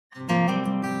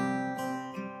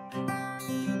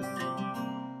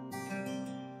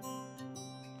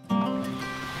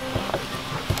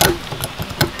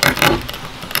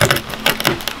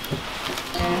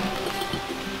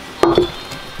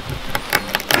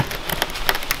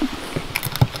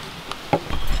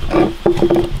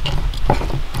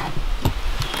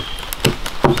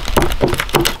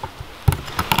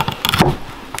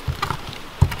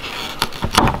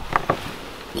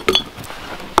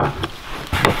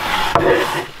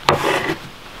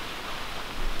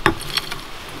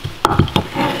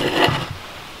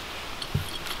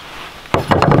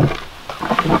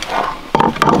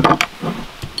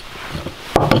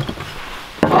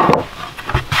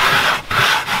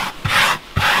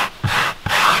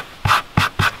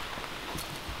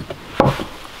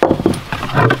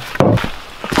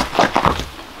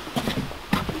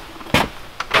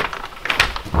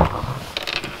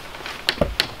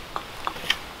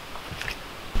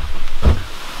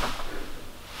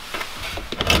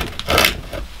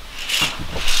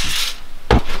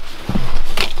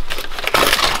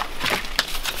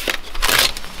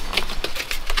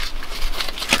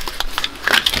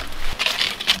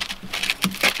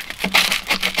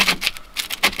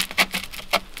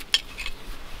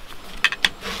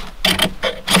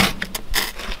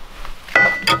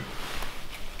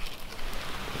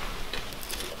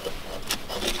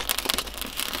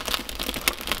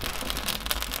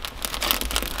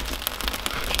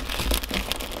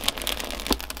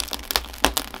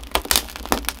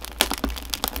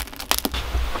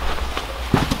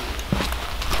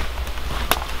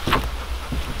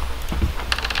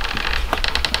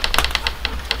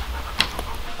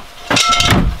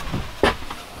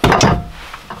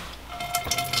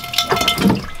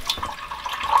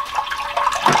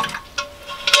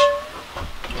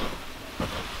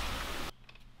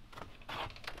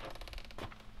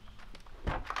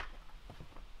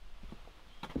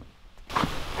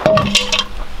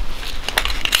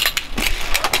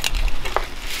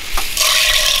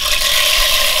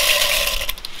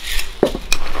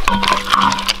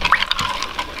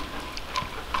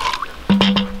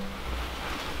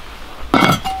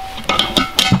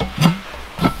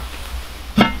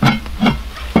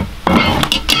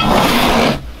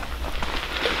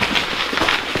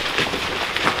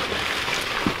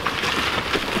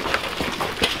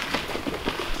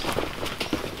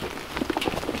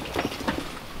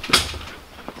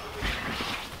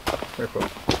Careful.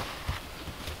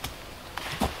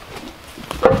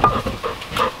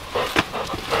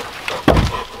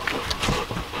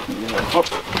 Yeah, hop.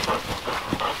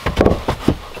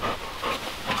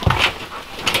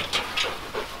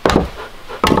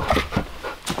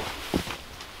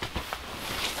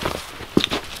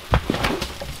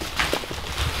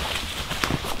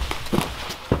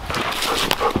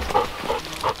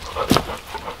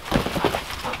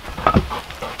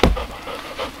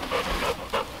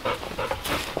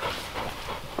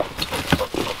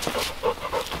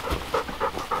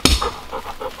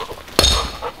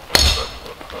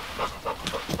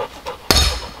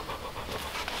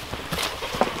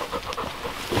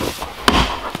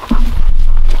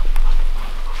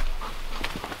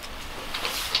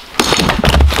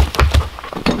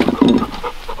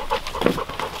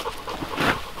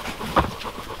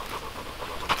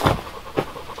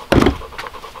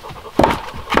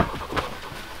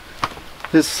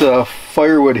 This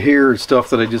firewood here is stuff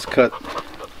that I just cut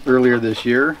earlier this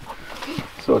year.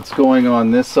 So it's going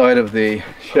on this side of the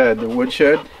shed, the wood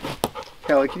shed.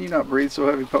 Callie, can you not breathe so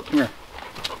heavy? Pup, come here.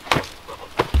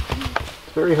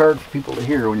 It's very hard for people to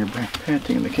hear when you're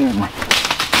panting in the camera.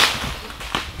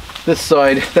 This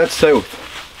side, that's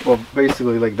south. Well,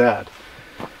 basically like that.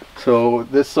 So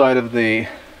this side of the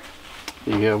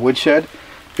wood shed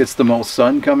gets the most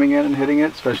sun coming in and hitting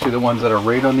it, especially the ones that are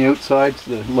right on the outside,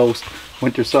 so the lowest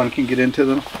winter sun can get into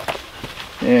them.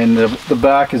 And the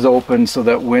back is open so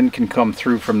that wind can come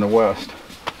through from the west.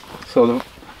 So the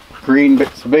green,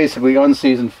 so basically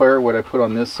unseasoned firewood I put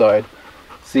on this side,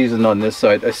 seasoned on this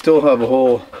side. I still have a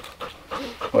whole,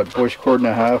 what, bush cord and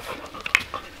a half,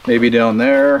 maybe down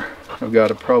there. I've got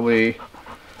probably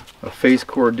a face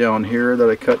cord down here that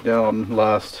I cut down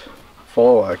last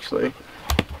fall actually.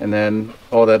 And then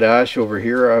all that ash over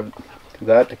here, I have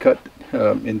that to cut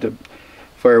into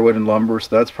firewood and lumber,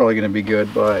 so that's probably going to be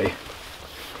good by,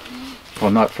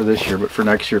 well, not for this year, but for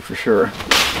next year for sure.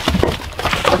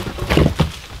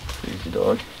 Easy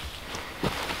dog.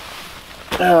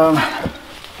 And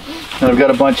I've got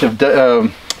a bunch of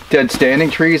dead standing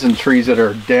trees and trees that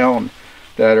are down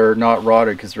that are not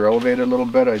rotted because they're elevated a little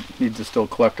bit. I need to still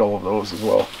collect all of those as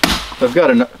well. So I've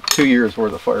got 2 years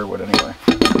worth of firewood anyway.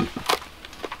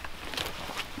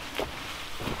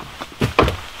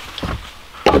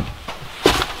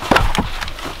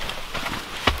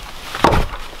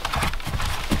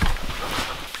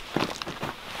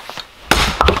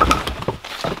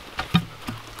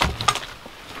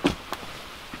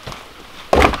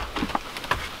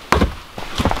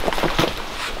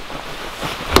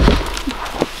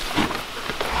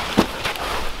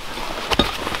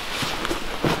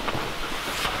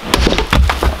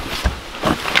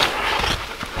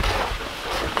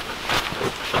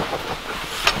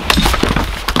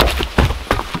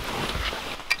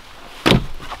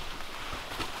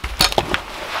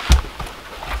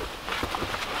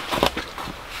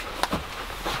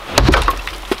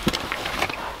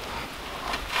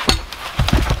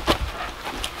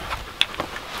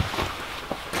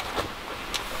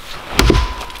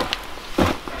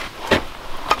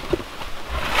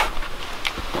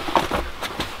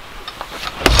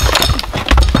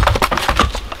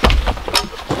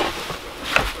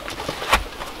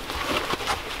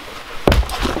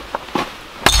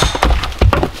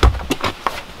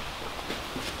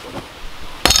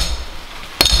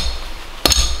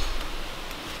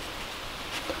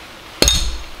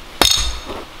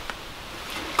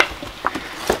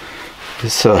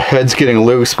 This head's getting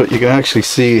loose, but you can actually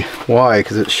see why,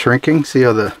 because it's shrinking. See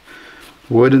how the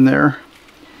wood in there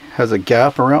has a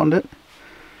gap around it?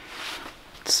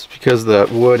 It's because that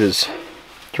wood is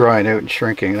drying out and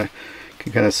shrinking. I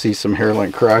can kind of see some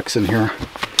hairline cracks in here.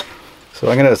 So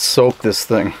I'm going to soak this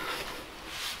thing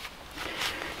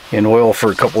in oil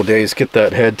for a couple of days, get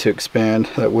that head to expand,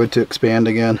 that wood to expand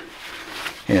again,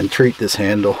 and treat this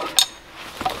handle.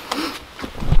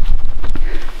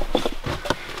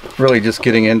 Really just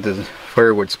getting into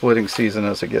firewood splitting season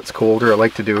as it gets colder. I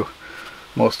like to do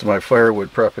most of my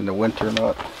firewood prep in the winter,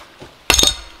 not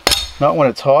when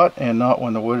it's hot and not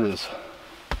when the wood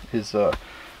is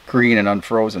green and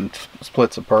unfrozen. It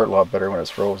splits apart a lot better when it's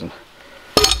frozen.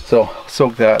 So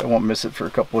soak that. I won't miss it for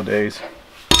a couple of days.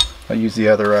 I use the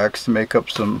other axe to make up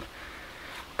some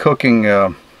cooking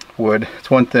wood.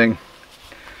 It's one thing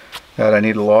that I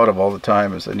need a lot of all the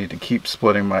time, is I need to keep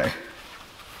splitting my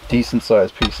decent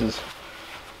sized pieces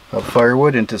of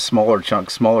firewood into smaller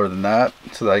chunks, smaller than that,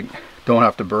 so that I don't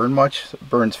have to burn much. It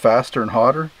burns faster and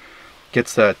hotter,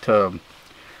 gets that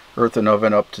earthen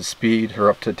oven up to speed or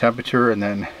up to temperature, and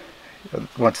then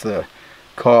once the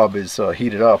cob is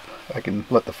heated up, I can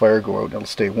let the fire go out and it'll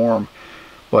stay warm.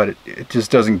 But it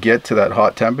just doesn't get to that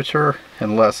hot temperature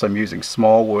unless I'm using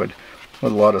small wood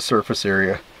with a lot of surface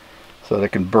area, so that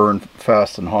it can burn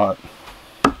fast and hot.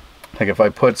 Like if I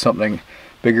put something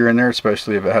bigger in there,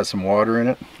 especially if it has some water in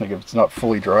it, like if it's not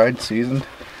fully dried, seasoned,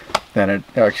 then it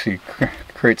actually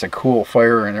creates a cool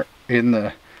fire in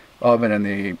the oven,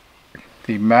 and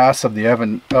the mass of the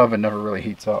oven never really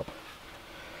heats up.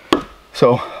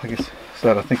 So I guess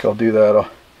that I think I'll do that.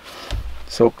 I'll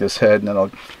soak this head, and then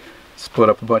I'll split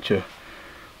up a bunch of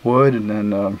wood, and then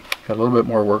got a little bit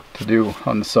more work to do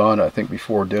on the sauna, I think,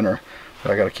 before dinner.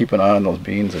 But I got to keep an eye on those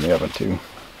beans in the oven too.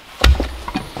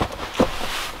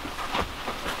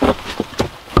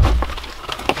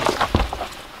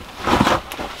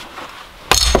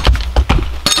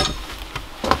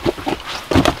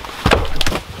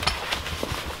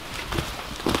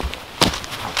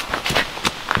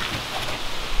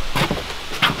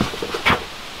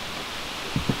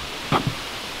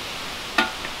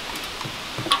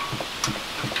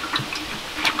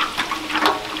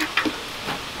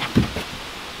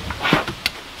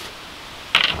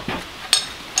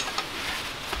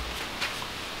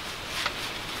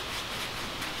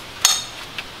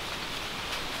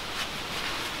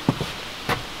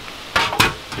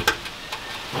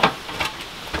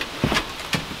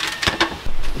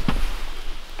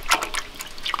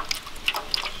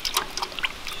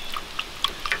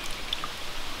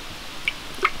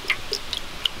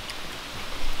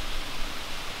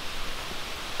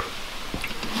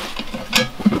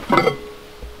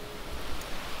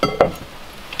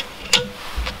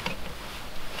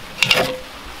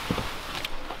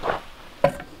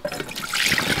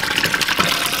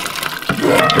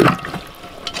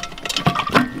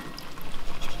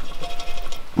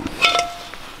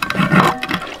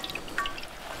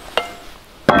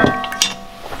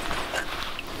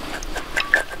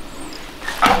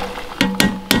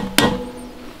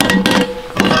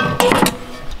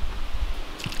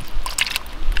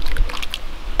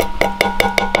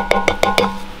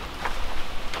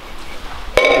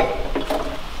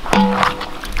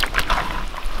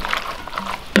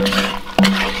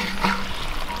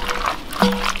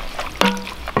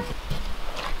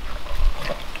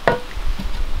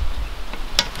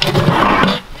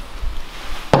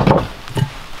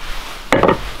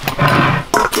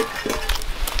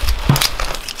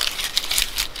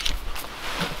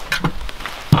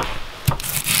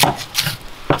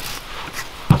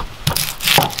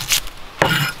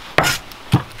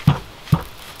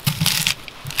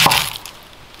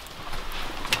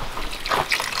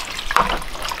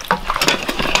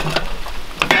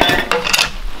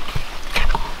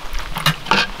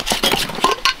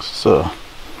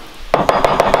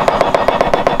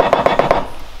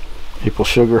 Maple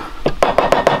sugar.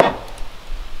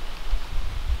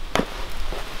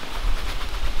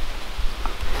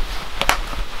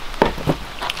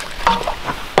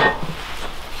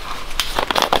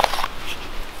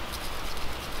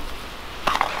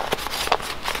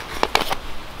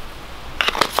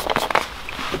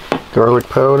 Garlic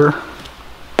powder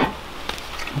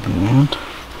and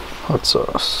hot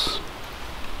sauce.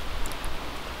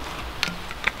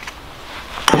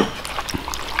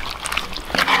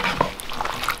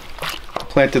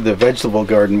 Planted the vegetable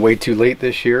garden way too late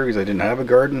this year because I didn't have a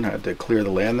garden. I had to clear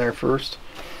the land there first.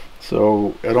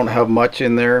 So I don't have much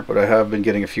in there, but I have been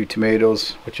getting a few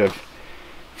tomatoes, which I've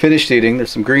finished eating. There's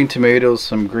some green tomatoes,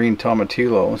 some green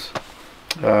tomatillos.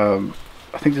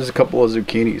 I think there's a couple of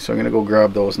zucchini, so I'm gonna go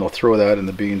grab those and I'll throw that in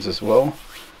the beans as well.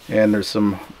 And there's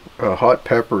some hot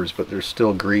peppers, but they're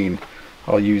still green.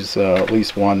 I'll use at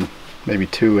least one, maybe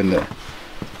two in the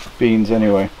beans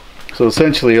anyway. So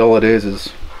essentially all it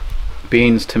is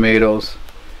beans, tomatoes,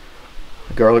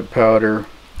 garlic powder,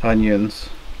 onions,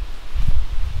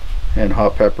 and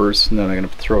hot peppers, and then I'm going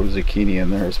to throw zucchini in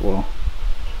there as well.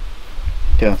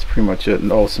 Yeah, that's pretty much it.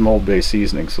 And some Old Bay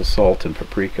seasoning, so salt and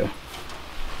paprika.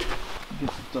 Get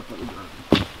some stuff out of the garden.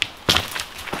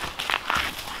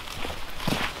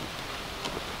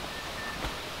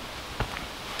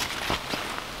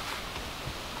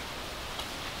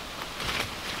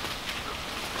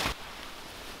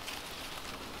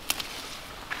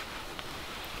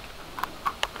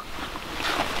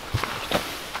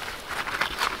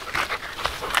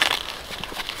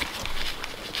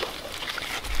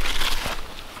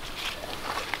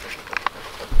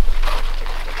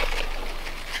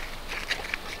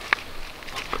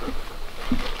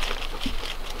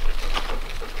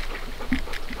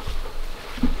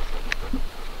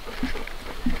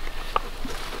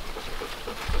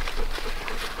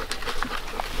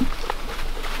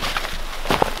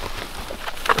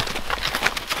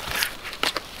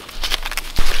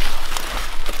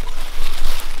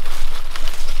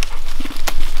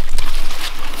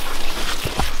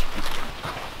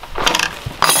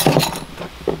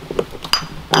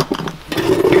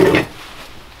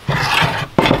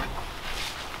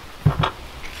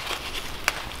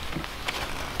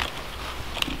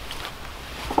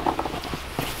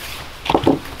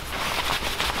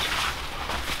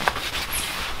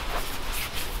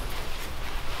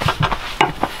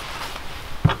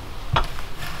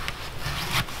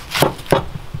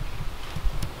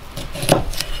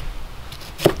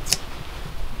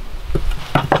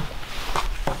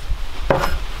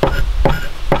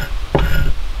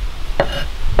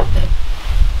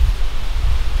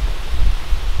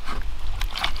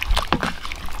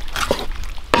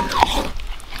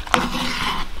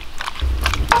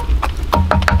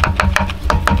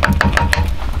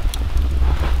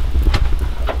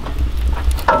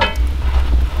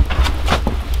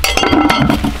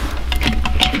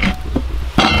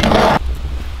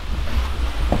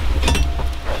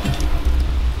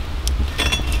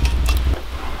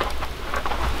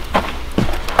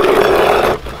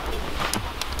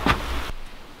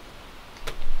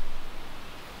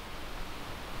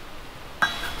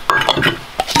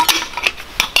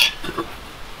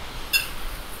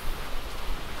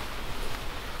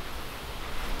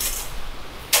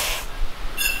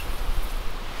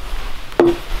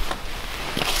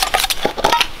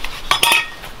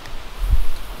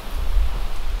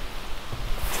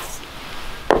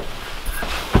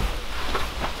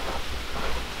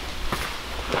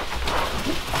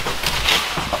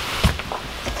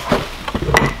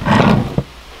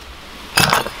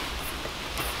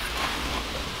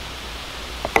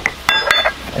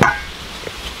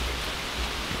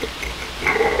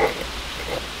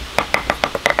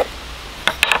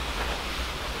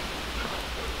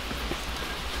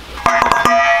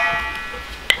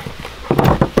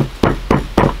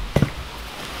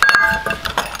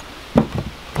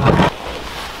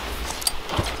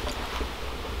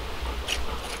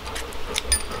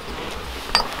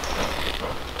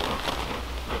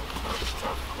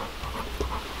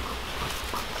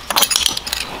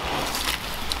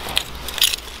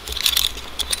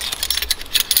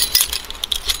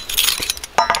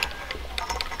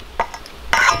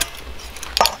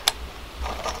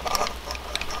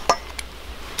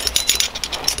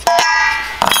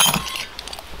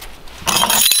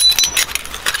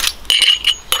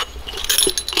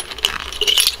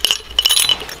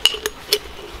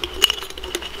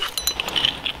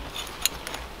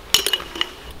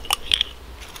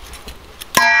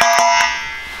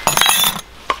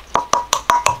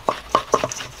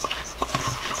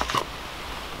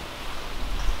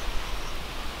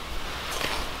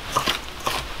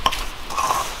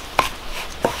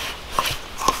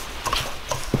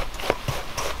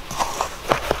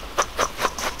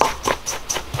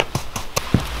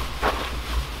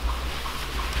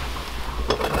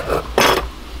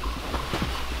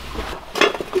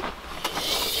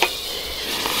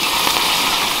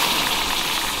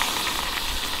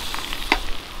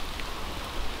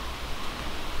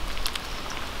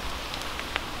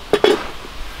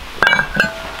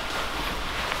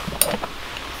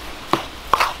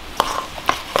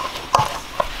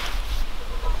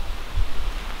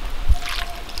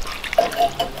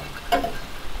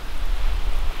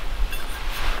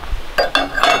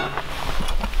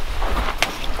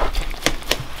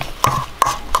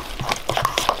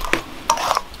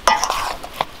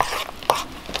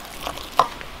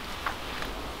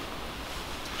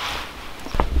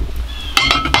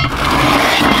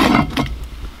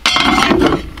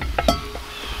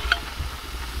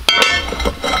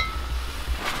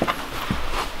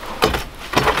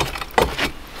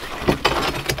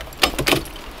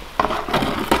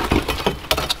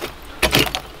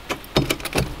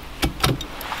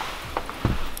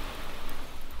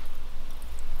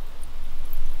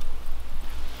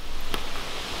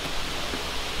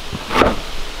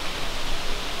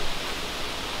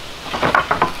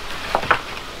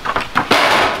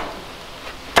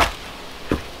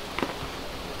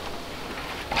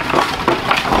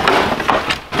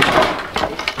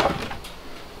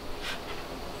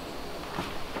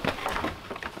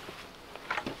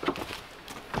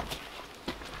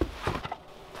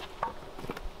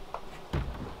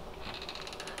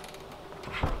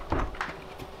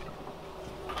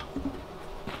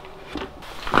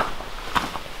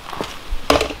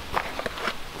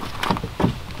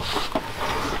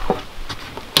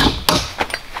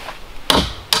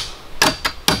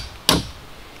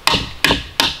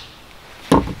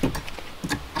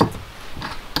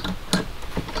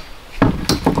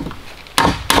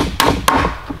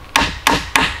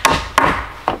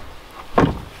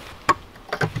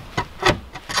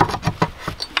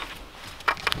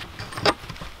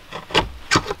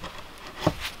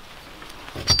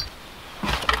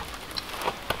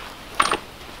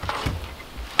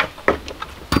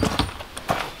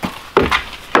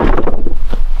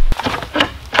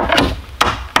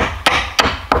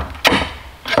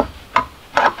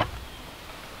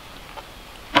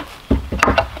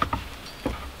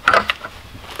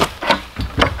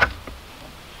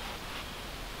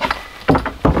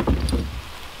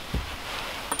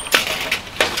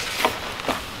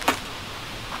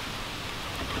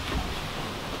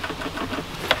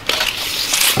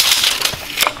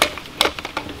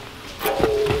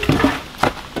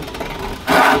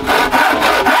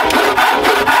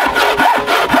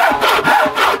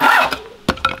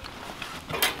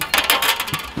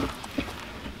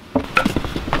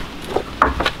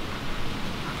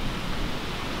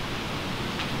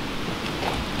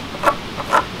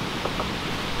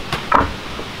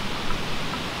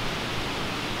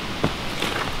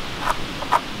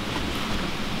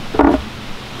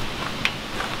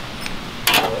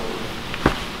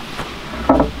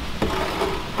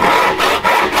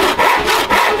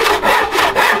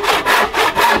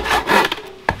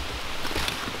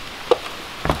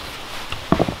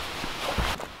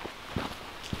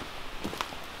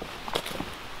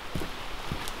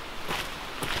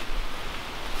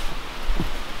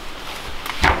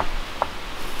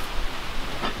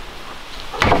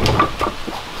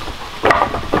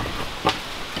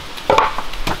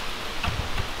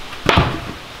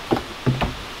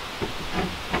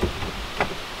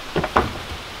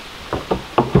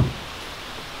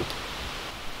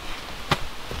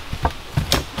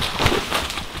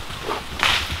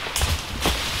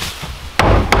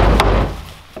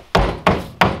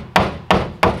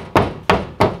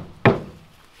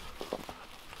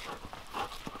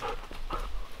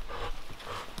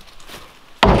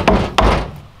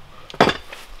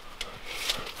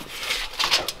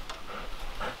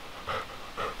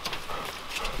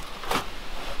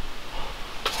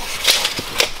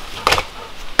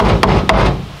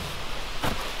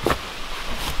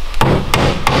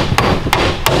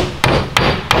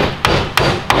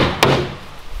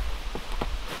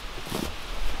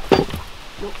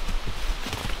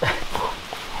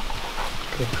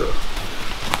 So